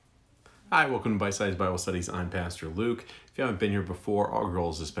Hi, welcome to Bite Size Bible Studies. I'm Pastor Luke. If you haven't been here before, our goal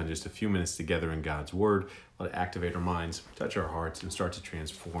is to spend just a few minutes together in God's Word, let it activate our minds, touch our hearts, and start to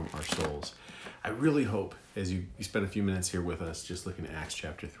transform our souls. I really hope, as you spend a few minutes here with us, just looking at Acts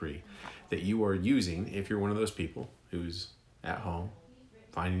chapter 3, that you are using, if you're one of those people who's at home,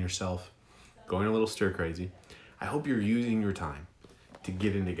 finding yourself going a little stir crazy, I hope you're using your time to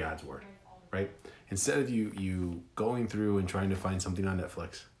get into God's Word, right? Instead of you going through and trying to find something on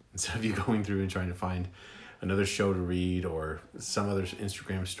Netflix, instead of you going through and trying to find another show to read or some other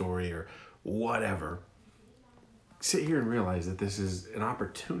Instagram story or whatever, sit here and realize that this is an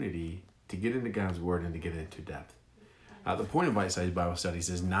opportunity to get into God's Word and to get into depth. The point of bite-sized Bible studies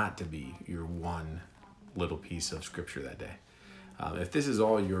is not to be your one little piece of scripture that day. If this is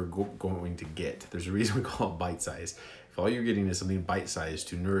all you're going to get, there's a reason we call it bite-sized. If all you're getting is something bite-sized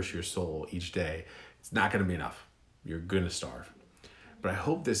to nourish your soul each day, it's not going to be enough. You're going to starve. But I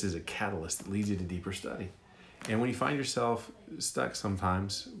hope this is a catalyst that leads you to deeper study. And when you find yourself stuck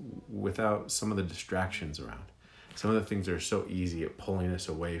sometimes without some of the distractions around, some of the things that are so easy at pulling us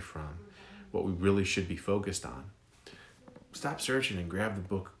away from what we really should be focused on, stop searching and grab the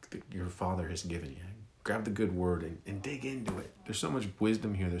book that your Father has given you. Grab the good word and dig into it. There's so much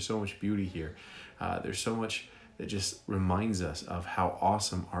wisdom here. There's so much beauty here. There's so much that just reminds us of how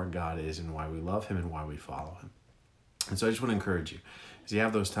awesome our God is and why we love him and why we follow him. And so I just want to encourage you, as you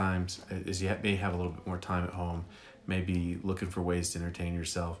have those times, as you may have a little bit more time at home, maybe looking for ways to entertain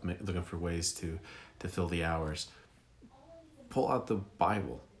yourself, looking for ways to fill the hours, pull out the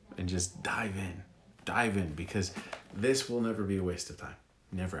Bible and just dive in, because this will never be a waste of time.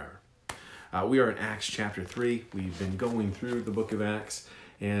 Never ever. We are in Acts chapter 3. We've been going through the book of Acts.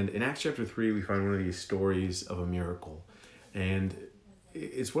 And in Acts chapter 3, we find one of these stories of a miracle. And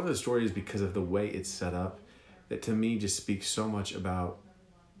it's one of the stories because of the way it's set up that to me just speaks so much about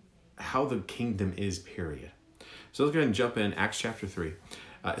how the kingdom is, period. So let's go ahead and jump in. Acts chapter 3.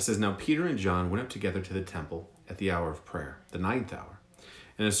 It says, "Now Peter and John went up together to the temple at the hour of prayer, the 9th hour.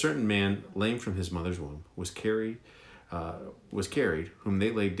 And a certain man, lame from his mother's womb, was carried, whom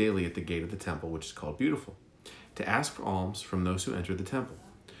they laid daily at the gate of the temple, which is called Beautiful, to ask for alms from those who entered the temple,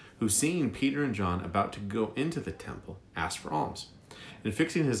 who, seeing Peter and John about to go into the temple, asked for alms. And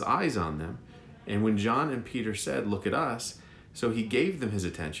fixing his eyes on them, and when John and Peter said, 'Look at us,' so he gave them his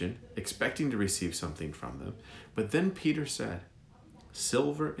attention, expecting to receive something from them. But then Peter said,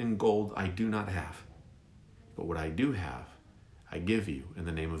 'Silver and gold I do not have, but what I do have, I give you in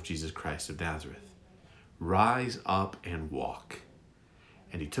the name of Jesus Christ of Nazareth. Rise up and walk.'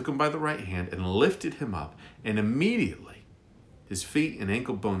 And he took him by the right hand and lifted him up, and immediately his feet and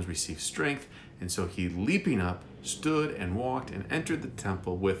ankle bones received strength. And so he, leaping up, stood and walked and entered the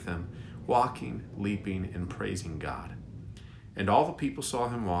temple with them, walking, leaping, and praising God. And all the people saw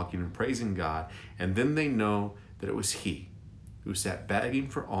him walking and praising God, and then they know that it was he who sat begging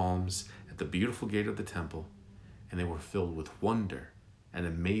for alms at the beautiful gate of the temple, and they were filled with wonder and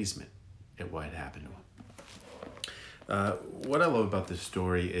amazement at what had happened to him." What I love about this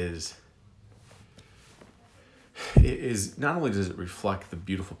story is not only does it reflect the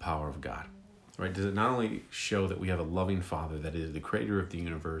beautiful power of God, right? Does it not only show that we have a loving Father that is the creator of the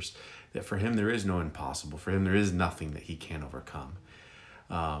universe, that for him there is no impossible, for him there is nothing that he can't overcome.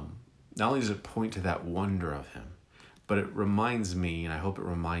 Not only does it point to that wonder of him, but it reminds me, and I hope it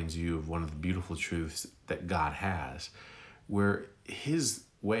reminds you, of one of the beautiful truths that God has, where his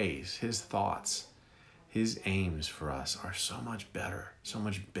ways, his thoughts, his aims for us are so much better, so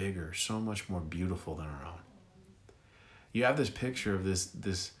much bigger, so much more beautiful than our own. You have this picture of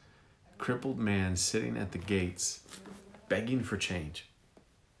this crippled man sitting at the gates begging for change.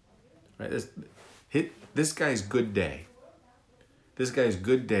 Right? This guy's good day. This guy's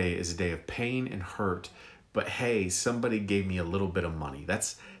good day is a day of pain and hurt, but hey, somebody gave me a little bit of money.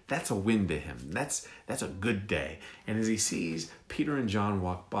 That's a win to him. That's a good day. And as he sees Peter and John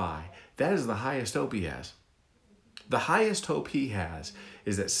walk by, that is the highest hope he has. The highest hope he has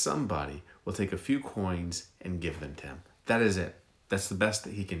is that somebody will take a few coins and give them to him. That is it. That's the best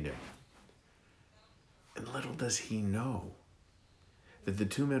that he can do. And little does he know that the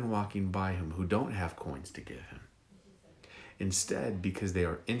two men walking by him who don't have coins to give him, instead, because they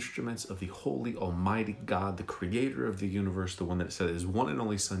are instruments of the holy, almighty God, the creator of the universe, the one that sent his one and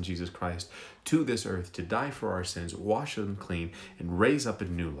only Son, Jesus Christ, to this earth to die for our sins, wash them clean, and raise up a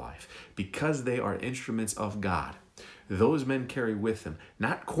new life. Because they are instruments of God, those men carry with them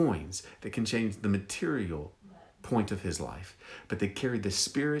not coins that can change the material point of his life, but they carry the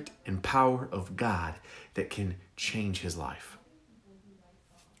spirit and power of God that can change his life.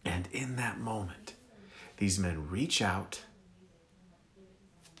 And in that moment, these men reach out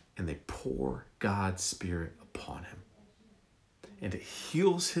and they pour God's Spirit upon him. And it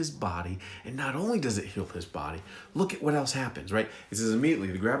heals his body. And not only does it heal his body, look at what else happens, right? It says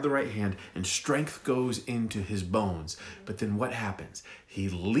immediately to grab the right hand and strength goes into his bones. But then what happens? He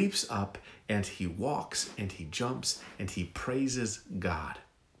leaps up and he walks and he jumps and he praises God.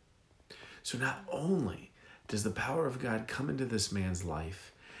 So not only does the power of God come into this man's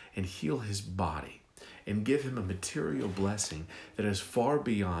life and heal his body and give him a material blessing that is far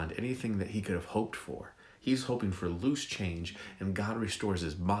beyond anything that he could have hoped for. He's hoping for loose change, and God restores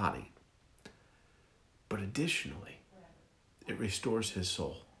his body. But additionally, it restores his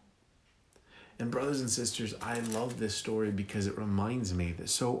soul. And brothers and sisters, I love this story because it reminds me that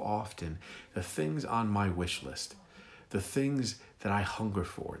so often the things on my wish list, the things that I hunger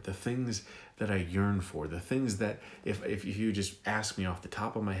for, the things that I yearn for, the things that if you just ask me off the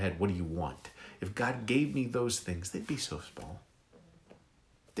top of my head, what do you want? If God gave me those things, they'd be so small.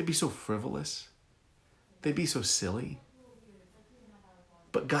 They'd be so frivolous. They'd be so silly.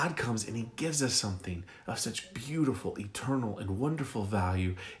 But God comes and he gives us something of such beautiful, eternal, and wonderful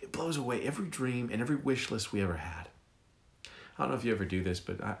value. It blows away every dream and every wish list we ever had. I don't know if you ever do this,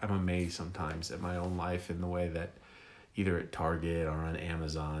 but I'm amazed sometimes at my own life in the way that either at Target or on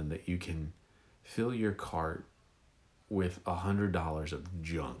Amazon that you can fill your cart with $100 of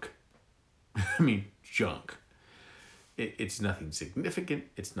junk. I mean, junk. It's nothing significant.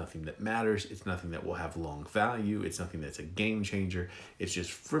 It's nothing that matters. It's nothing that will have long value. It's nothing that's a game changer. It's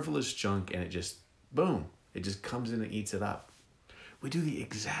just frivolous junk, and it just, boom, it just comes in and eats it up. We do the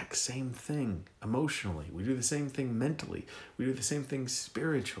exact same thing emotionally. We do the same thing mentally. We do the same thing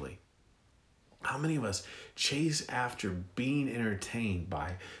spiritually. How many of us chase after being entertained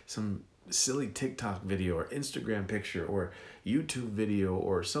by some silly TikTok video or Instagram picture or YouTube video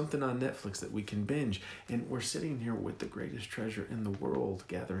or something on Netflix that we can binge, and we're sitting here with the greatest treasure in the world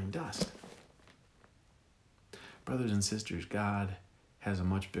gathering dust? Brothers and sisters, God has a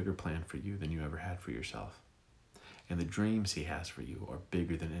much bigger plan for you than you ever had for yourself. And the dreams he has for you are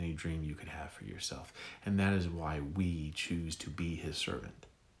bigger than any dream you could have for yourself. And that is why we choose to be his servant.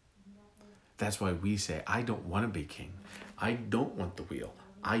 That's why we say, I don't want to be king. I don't want the wheel.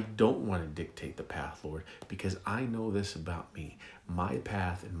 I don't want to dictate the path, Lord, because I know this about me. My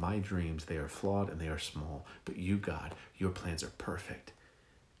path and my dreams, they are flawed and they are small. But you, God, your plans are perfect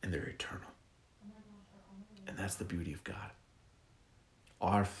and they're eternal. And that's the beauty of God.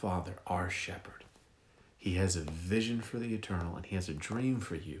 Our Father, our shepherd, he has a vision for the eternal and he has a dream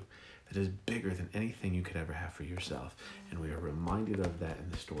for you that is bigger than anything you could ever have for yourself. And we are reminded of that in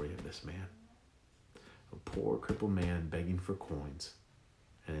the story of this man. A poor crippled man begging for coins,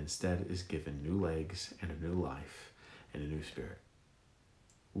 and instead is given new legs and a new life and a new spirit.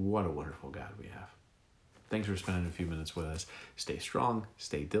 What a wonderful God we have. Thanks for spending a few minutes with us. Stay strong,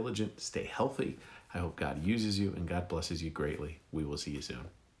 stay diligent, stay healthy. I hope God uses you and God blesses you greatly. We will see you soon.